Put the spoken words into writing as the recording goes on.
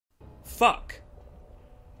fuck!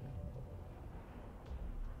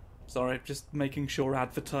 Sorry, just making sure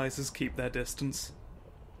advertisers keep their distance.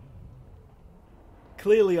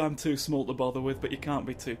 Clearly I'm too small to bother with, but you can't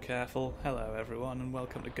be too careful. Hello everyone, and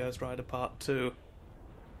welcome to Ghost Rider Part 2.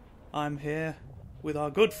 I'm here with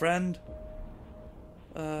our good friend,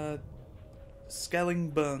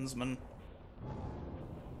 Skelling Burnsman.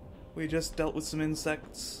 We just dealt with some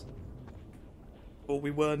insects. Or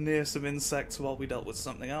we were near some insects while we dealt with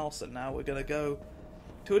something else, and now we're gonna go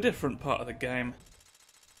to a different part of the game.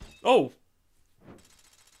 Oh!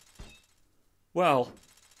 Well.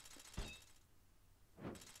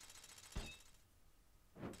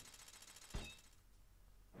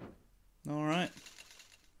 Alright.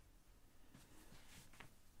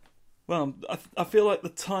 Well, I feel like the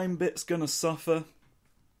time bit's gonna suffer.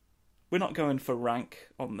 We're not going for rank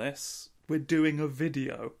on this. We're doing a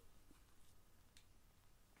video.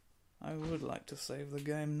 I would like to save the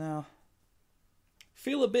game now.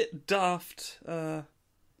 Feel a bit daft. That's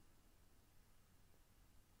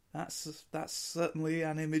certainly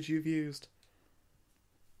an image you've used.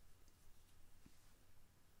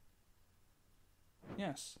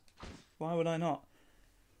 Yes. Why would I not?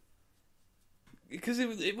 Because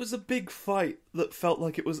it was a big fight that felt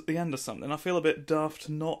like it was at the end of something. I feel a bit daft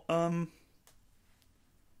not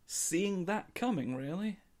seeing that coming,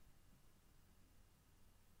 really.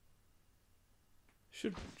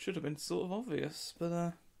 Should have been sort of obvious,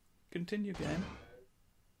 but continue, game.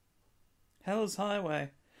 Hell's Highway.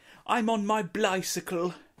 I'm on my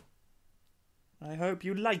bicycle. I hope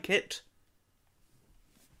you like it.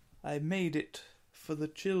 I made it for the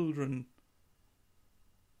children.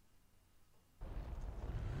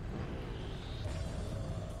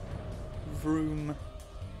 Vroom.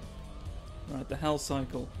 Right, the Hell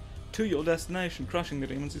Cycle. To your destination, crushing the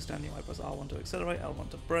demons who stand in your way. Press R1 to accelerate, L1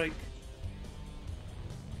 to brake.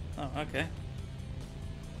 Oh, okay.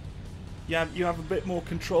 Yeah, you have a bit more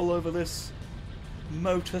control over this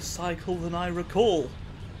motorcycle than I recall.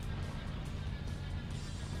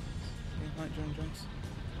 Like John Jones.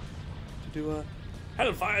 To do a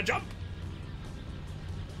Hellfire jump!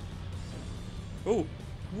 Oh!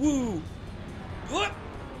 Woo! What?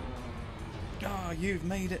 Ah, oh, you've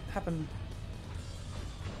made it happen.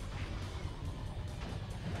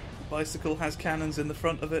 The bicycle has cannons in the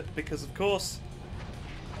front of it because, of course,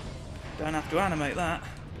 don't have to animate that.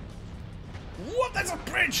 What? There's a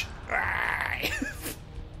bridge!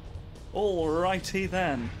 Alrighty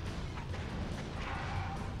then.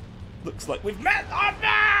 Looks like we've met. Oh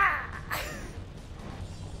no!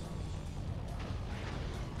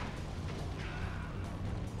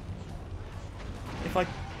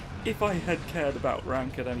 If I had cared about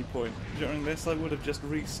rank at any point during this, I would have just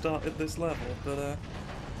restarted this level. But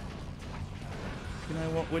you know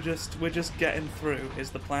what? We're just getting through.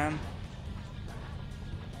 Is the plan?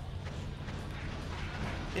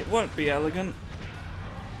 It won't be elegant,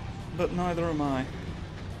 but neither am I.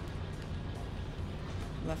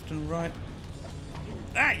 Left and right.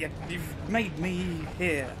 Ah, you've made me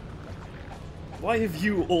here. Why have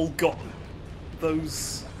you all got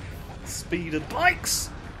those speeder bikes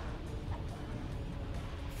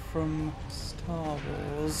from Star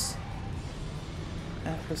Wars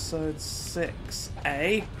Episode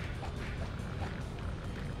 6A?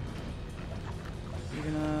 You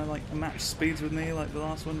gonna, like, match speeds with me like the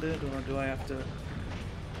last one did, or do I have to...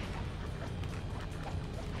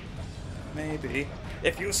 Maybe.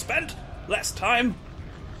 If you spent less time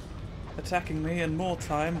attacking me and more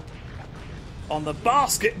time on the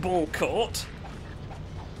basketball court,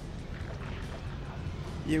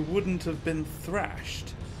 you wouldn't have been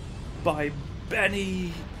thrashed by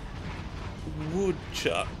Benny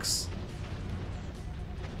Woodchucks.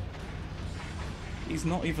 He's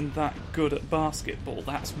not even that good at basketball,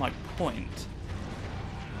 that's my point.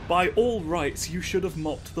 By all rights, you should have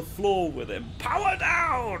mopped the floor with him. Power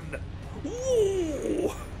down!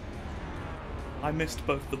 Woo! I missed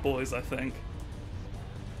both the boys, I think.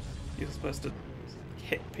 You're supposed to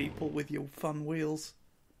hit people with your fun wheels.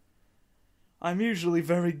 I'm usually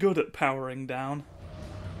very good at powering down.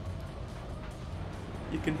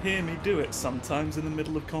 You can hear me do it sometimes in the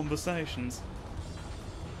middle of conversations.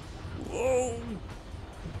 Whoa!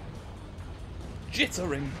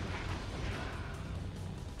 Jittering.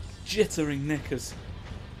 Jittering knickers.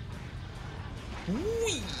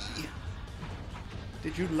 Whee!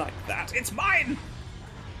 Did you like that? It's mine!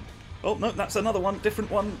 Oh, no, that's another one.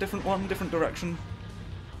 Different one, different direction.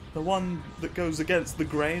 The one that goes against the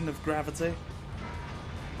grain of gravity.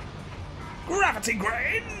 Gravity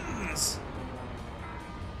grains!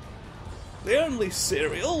 The only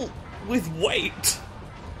cereal with weight.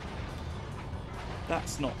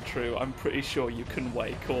 That's not true. I'm pretty sure you can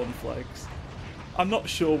weigh cornflakes. I'm not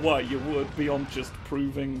sure why you would, beyond just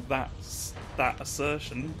proving that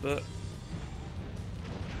assertion, but...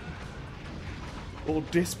 or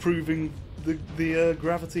disproving the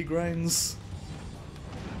gravity grains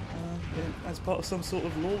as part of some sort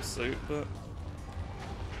of lawsuit, but...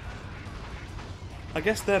 I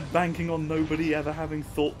guess they're banking on nobody ever having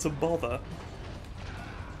thought to bother.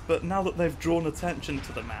 But now that they've drawn attention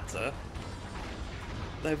to the matter,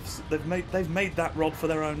 they've made that rod for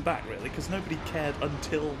their own back, really, because nobody cared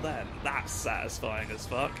until then. That's satisfying as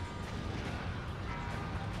fuck.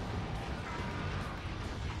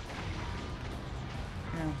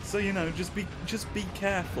 Yeah, so you know, just be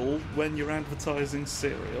careful when you're advertising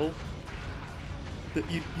cereal that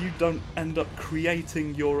you don't end up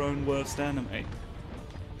creating your own worst enemy.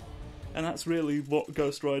 And that's really what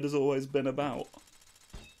Ghost Rider's always been about.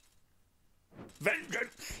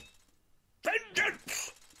 Vengeance!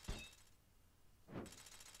 Vengeance!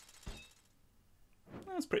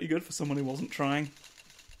 That's pretty good for someone who wasn't trying.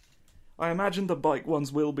 I imagine the bike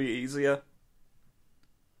ones will be easier,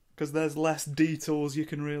 because there's less detours you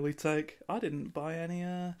can really take. I didn't buy any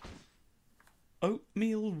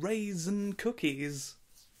oatmeal raisin cookies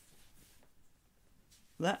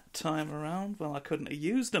that time around. Well, I couldn't have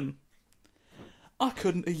used them. I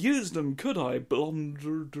couldn't have used them, could I? Blonde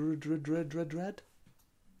dread.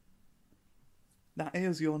 That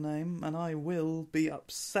is your name, and I will be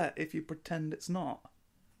upset if you pretend it's not.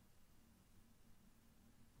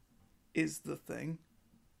 Is the thing.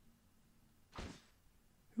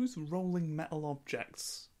 Who's rolling metal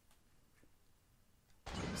objects?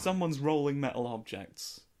 Someone's rolling metal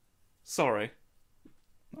objects. Sorry.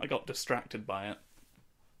 I got distracted by it.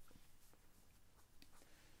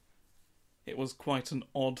 It was quite an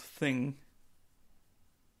odd thing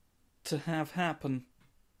to have happen.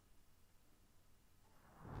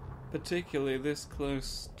 Particularly this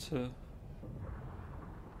close to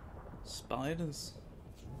spiders.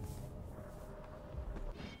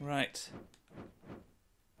 Right.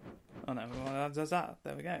 Oh no, there's that.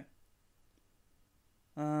 There we go.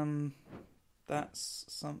 That's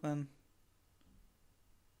something.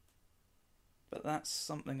 But that's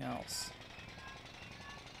something else.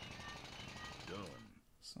 Done.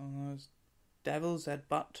 So those devil's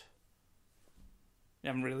headbutt. We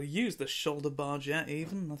haven't really used the shoulder barge yet,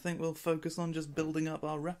 even. I think we'll focus on just building up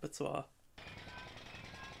our repertoire.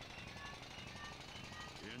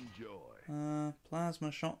 Enjoy.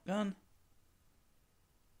 Plasma shotgun.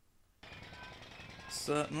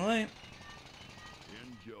 Certainly.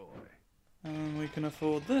 Enjoy. And we can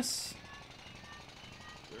afford this.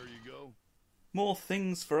 There you go. More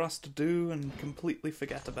things for us to do and completely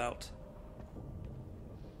forget about.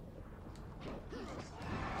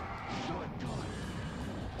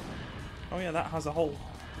 Oh yeah, that has a whole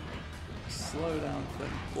slowdown thing.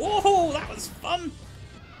 Oh, that was fun!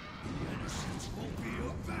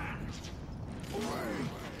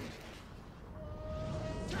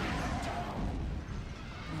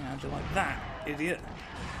 Yeah, how'd you like that, idiot?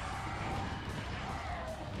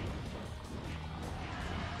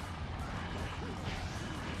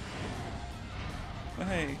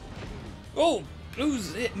 Hey. Oh!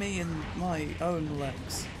 Who's hit me in my own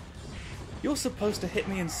legs? You're supposed to hit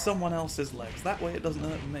me in someone else's legs. That way it doesn't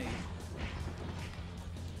hurt me.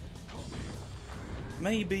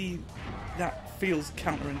 Maybe that feels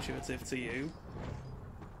counterintuitive to you.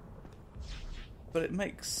 But it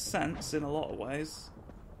makes sense in a lot of ways.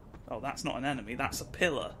 Oh, that's not an enemy. That's a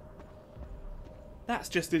pillar. That's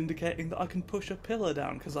just indicating that I can push a pillar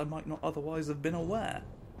down because I might not otherwise have been aware.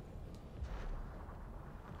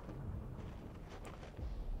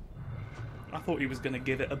 I thought he was going to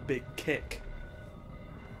give it a big kick.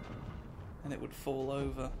 And it would fall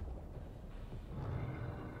over.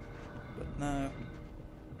 But no.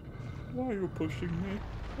 Why are you pushing me?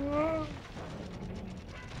 Ah.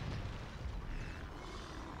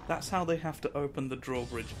 That's how they have to open the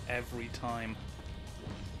drawbridge every time.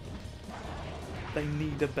 They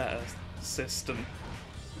need a better system.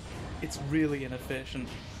 It's really inefficient.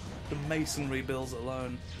 The masonry bills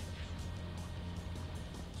alone.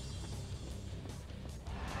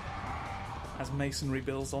 As masonry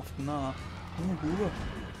bills often are. Ooh,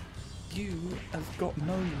 you have got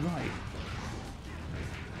no right.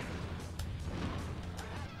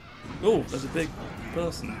 Oh, there's a big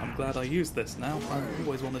person. I'm glad I used this now. I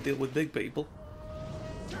always want to deal with big people.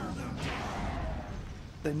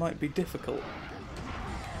 They might be difficult.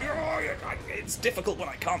 It's difficult when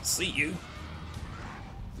I can't see you.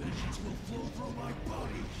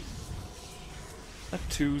 A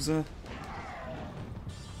Toozer.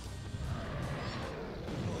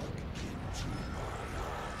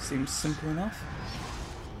 seems simple enough.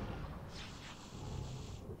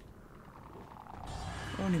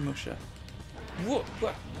 Onimusha. What?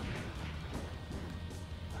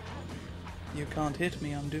 You can't hit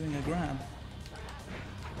me, I'm doing a grab.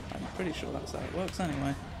 I'm pretty sure that's how it works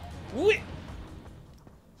anyway. Whee!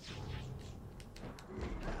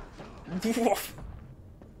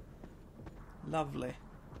 Lovely.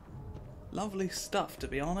 Lovely stuff, to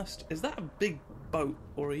be honest. Is that a big boat,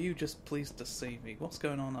 or are you just pleased to see me? What's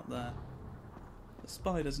going on up there? The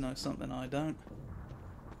spiders know something I don't.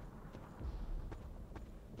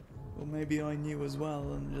 Or maybe I knew as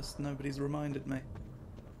well, and just nobody's reminded me.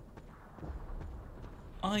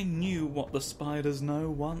 I knew what the spiders know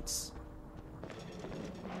once.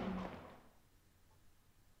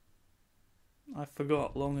 I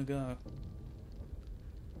forgot long ago.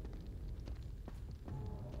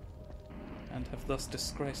 And have thus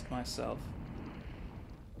disgraced myself.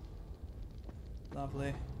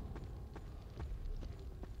 Lovely.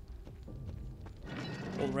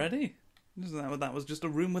 Already? That was just a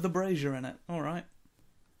room with a brazier in it. Alright.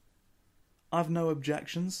 I've no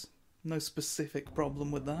objections. No specific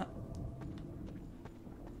problem with that.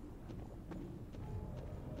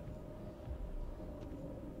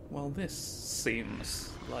 Well, this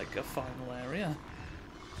seems like a final area.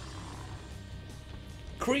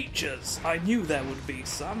 Creatures! I knew there would be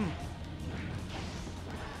some.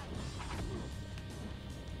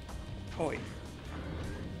 Oi.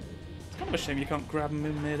 It's kind of a shame you can't grab them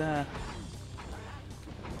in mid-air.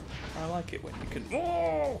 I like it when you can...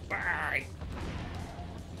 Oh! Bye!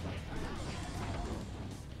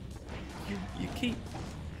 You keep...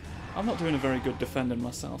 I'm not doing a very good defending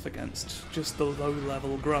myself against just the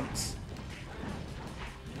low-level grunts.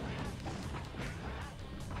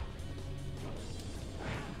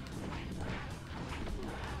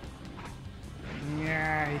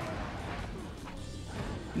 Yay.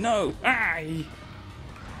 No! Aye!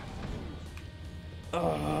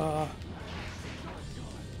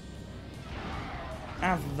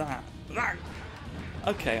 Have that.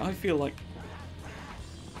 Okay, I feel like...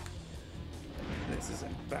 This is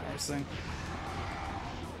embarrassing.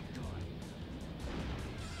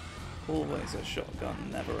 Always a shotgun,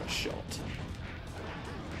 never a shot.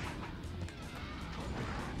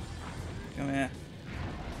 Come here.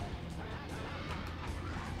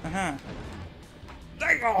 Aha!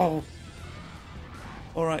 Oh!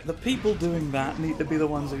 Alright, the people doing that need to be the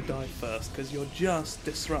ones who die first, because you're just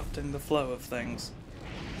disrupting the flow of things.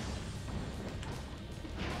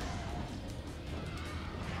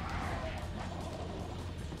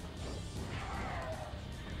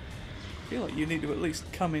 I feel like you need to at least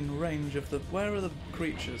come in range of the... Where are the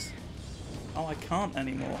creatures? Oh, I can't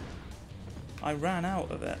anymore. I ran out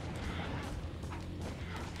of it.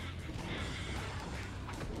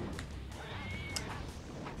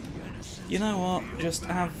 You know what? Just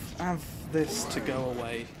have this to go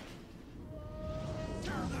away.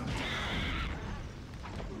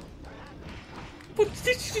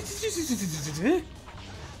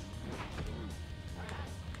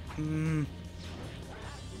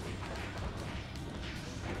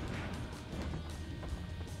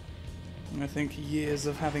 I think years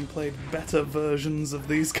of having played better versions of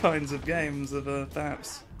these kinds of games have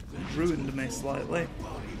perhaps ruined me slightly.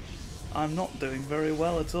 I'm not doing very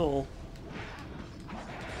well at all.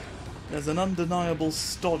 There's an undeniable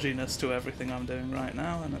stodginess to everything I'm doing right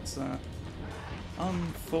now, and it's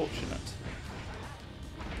unfortunate.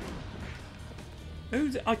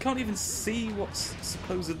 I can't even see what's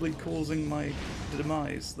supposedly causing my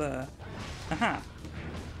demise there. Aha!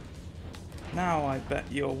 Now I bet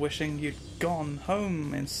you're wishing you'd gone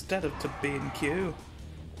home instead of to B&Q.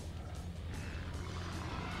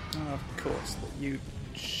 Oh, of course, that you'd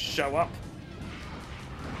show up.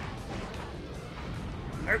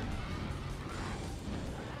 Nope.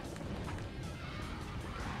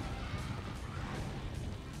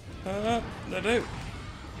 They do.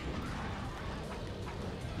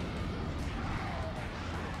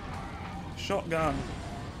 Shotgun.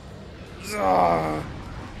 Zah!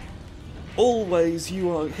 Always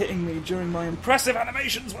you are hitting me during my impressive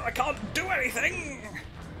animations where I can't do anything!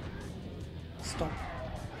 Stop.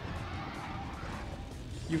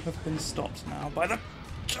 You have been stopped now by the...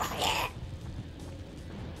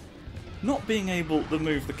 Not being able to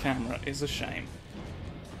move the camera is a shame.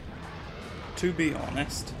 To be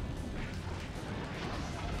honest.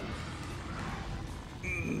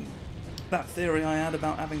 That theory I had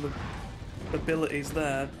about having the abilities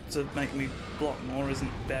there to make me block more isn't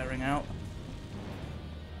bearing out.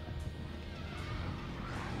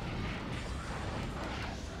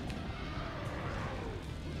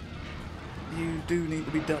 You do need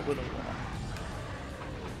to be dealt with a lot.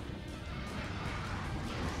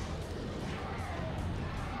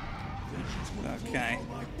 Okay.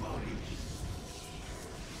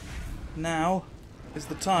 Now is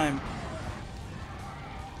the time.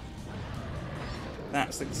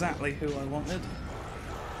 That's exactly who I wanted.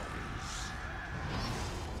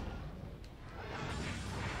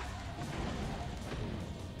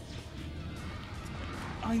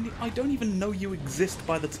 I don't even know you exist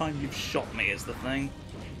by the time you've shot me, is the thing.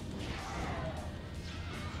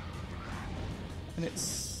 And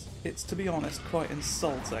it's to be honest, quite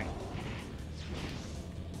insulting.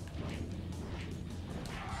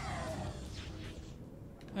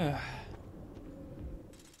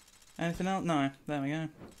 Anything else? No. There we go.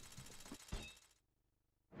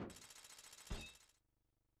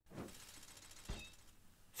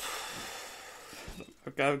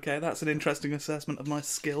 Okay, that's an interesting assessment of my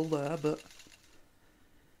skill there, but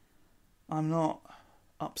I'm not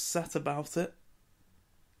upset about it.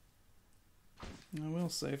 I will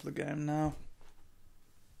save the game now.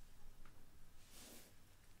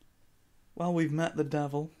 Well, we've met the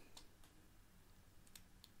devil.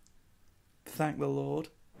 Thank the Lord.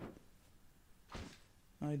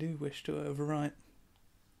 I do wish to overwrite.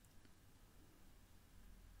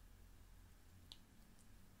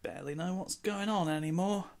 Barely know what's going on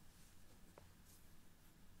anymore.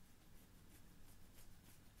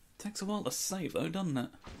 Takes a while to save though, doesn't it?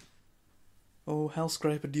 Oh,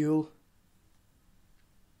 Hellscraper duel.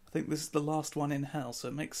 I think this is the last one in hell, so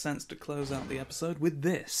it makes sense to close out the episode with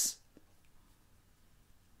this.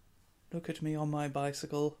 Look at me on my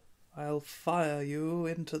bicycle. I'll fire you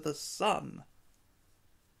into the sun.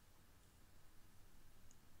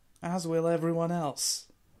 As will everyone else.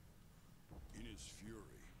 In his fury,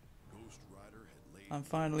 Ghost Rider had laid I'm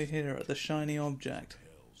finally here at the shiny object.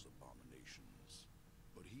 hell's abominations,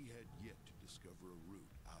 but he had yet to discover a route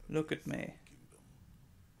out of Look at the me, kingdom.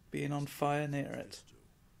 being on fire near it.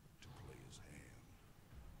 To play his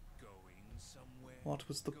hand. Going somewhere. What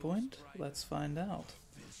was the point? Let's find out.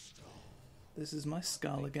 This is my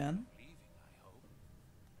skull again. Leaving, I hope.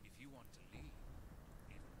 If you want to leave,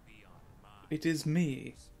 it'll be on mine. It is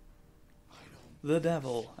me, the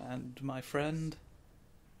devil, and my friend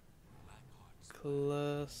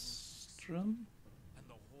Clostrum? And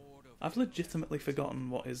the horde of I've legitimately forgotten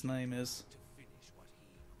what his name is. to finish what he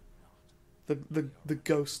could not. The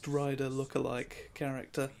Ghost Rider lookalike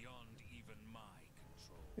character. Beyond even my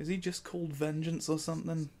control. Is he just called Vengeance or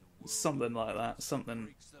something? Something like that. Something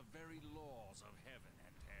Breaks the very laws of heaven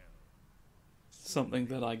and hell. something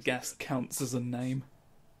that I guess counts as a name.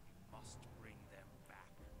 Must bring them back,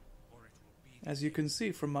 or it will be. As you can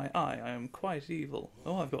see from my eye, I am quite evil.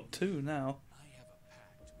 Oh, I've got two now. I have a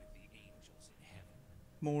pact with the angels in heaven.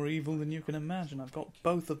 More evil than you can imagine. I've got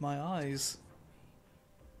both of my eyes.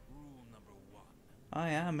 Rule number 1. I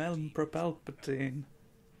am Emperor Palpatine.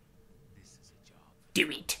 This is a job for Do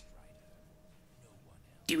it. Rider. No one else.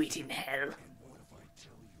 Do it in hell.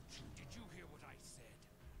 Did you hear what I said?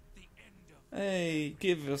 The end of Hey,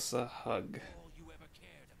 give us a hug. all you ever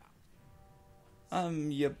cared about.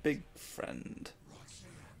 I'm your big friend.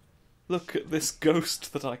 Look at this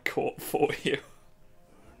ghost that I caught for you.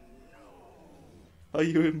 Are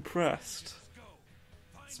you impressed?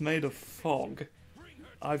 It's made of fog.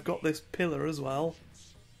 I've got this pillar as well.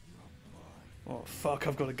 Oh fuck,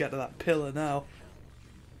 I've got to get to that pillar now.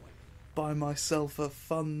 Buy myself a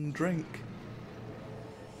fun drink.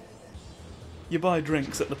 You buy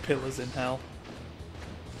drinks at the pillars in hell.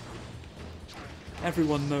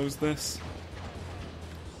 Everyone knows this.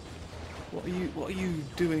 What are you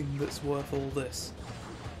doing that's worth all this?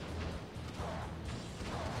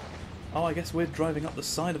 Oh, I guess we're driving up the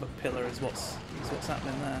side of a pillar is what's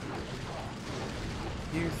happening there.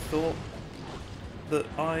 You thought that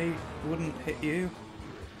I wouldn't hit you?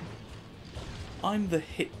 I'm the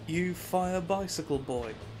hit you fire bicycle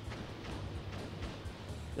boy.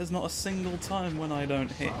 There's not a single time when I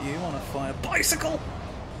don't hit you on a fire bicycle!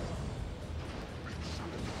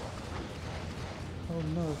 Oh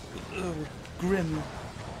no. Ugh. Grim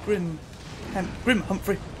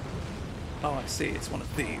Humphrey. Oh, I see, it's one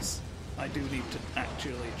of these. I do need to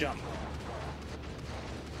actually jump.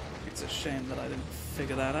 It's a shame that I didn't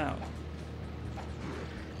figure that out.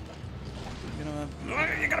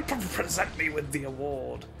 You're gonna present me with the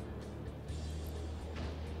award.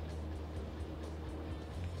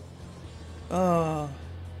 Ah,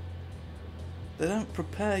 they don't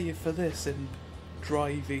prepare you for this in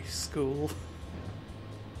drivey school.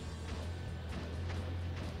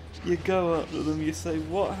 You go up to them, you say,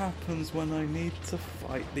 what happens when I need to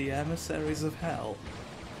fight the emissaries of hell?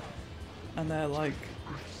 And they're like,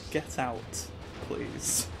 get out,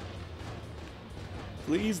 please.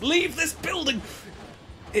 Please leave this building!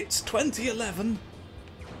 It's 2011.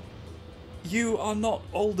 You are not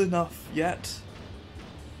old enough yet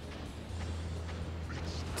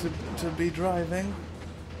to be driving,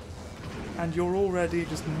 and you're already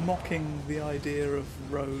just mocking the idea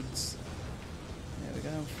of roads. There we go,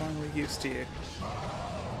 I'm finally used to you.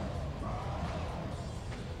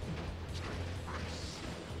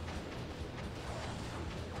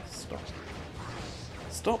 Stop.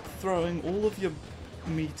 Stop throwing all of your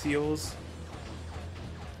meteors.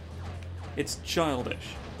 It's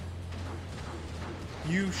childish.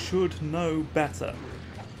 You should know better.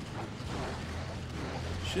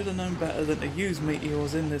 Should have known better than to use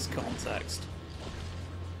meteors in this context.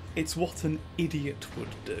 It's what an idiot would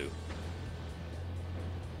do.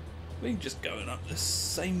 We're just going up the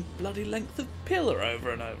same bloody length of pillar over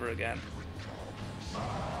and over again.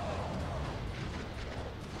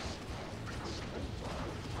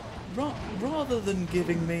 Rather than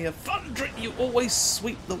giving me a fun trick, you always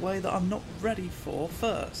sweep the way that I'm not ready for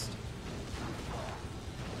first.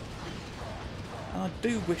 And I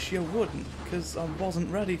do wish you wouldn't, because I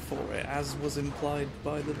wasn't ready for it, as was implied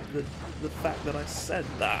by the fact that I said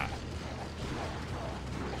that.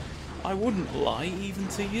 I wouldn't lie even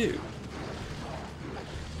to you.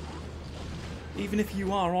 Even if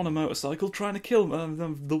you are on a motorcycle trying to kill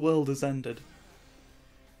me, the world has ended.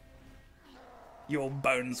 Your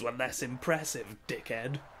bones were less impressive,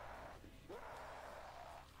 dickhead.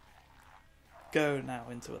 Go now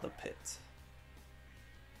into the pit.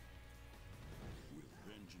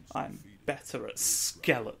 I'm better at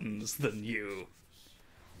skeletons than you.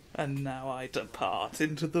 And now I depart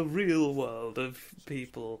into the real world of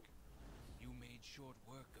people. You made short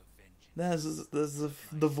work of vengeance. There's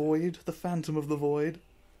the void, the phantom of the void,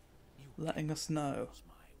 letting us know.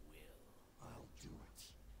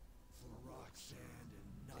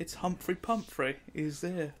 It's Humphrey Pumphrey. He's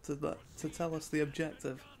here to tell us the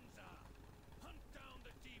objective,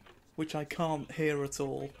 which I can't hear at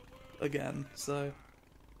all again. So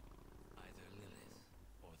Either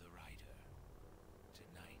Lilith or the rider.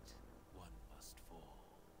 Tonight, one must fall.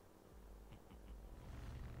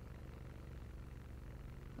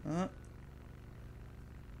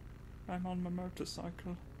 I'm on my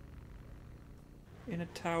motorcycle in a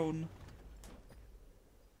town.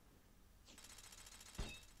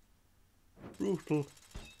 Brutal.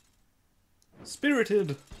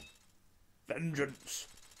 Spirited. Vengeance.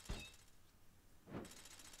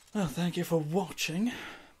 Well, thank you for watching.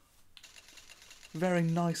 Very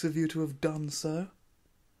nice of you to have done so.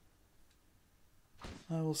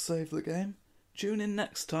 I will save the game. Tune in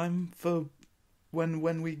next time for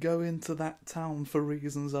when we go into that town for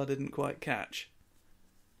reasons I didn't quite catch.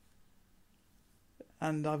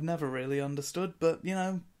 And I've never really understood, but, you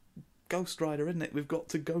know, Ghost Rider, isn't it? We've got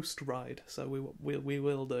to Ghost Ride, so we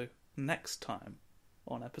will do next time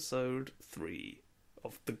on episode 3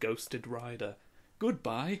 of The Ghosted Rider.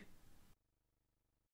 Goodbye.